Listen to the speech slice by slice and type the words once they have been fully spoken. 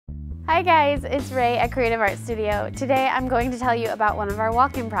Hi guys, it's Ray at Creative Art Studio. Today I'm going to tell you about one of our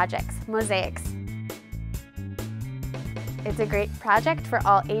walk-in projects, Mosaics. It's a great project for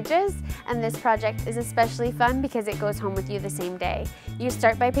all ages, and this project is especially fun because it goes home with you the same day. You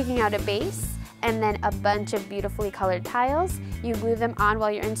start by picking out a base and then a bunch of beautifully colored tiles. You glue them on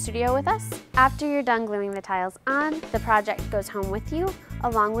while you're in studio with us. After you're done gluing the tiles on, the project goes home with you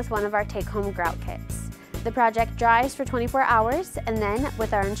along with one of our take-home grout kits. The project dries for 24 hours, and then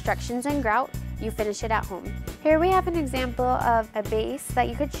with our instructions and grout, you finish it at home. Here we have an example of a base that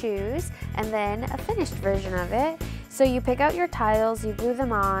you could choose and then a finished version of it. So you pick out your tiles, you glue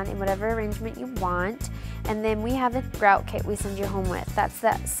them on in whatever arrangement you want, and then we have the grout kit we send you home with. That's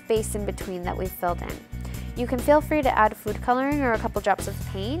that space in between that we've filled in. You can feel free to add food coloring or a couple drops of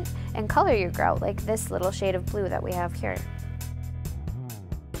paint and color your grout like this little shade of blue that we have here.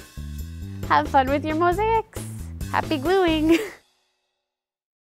 Have fun with your mosaics! Happy gluing!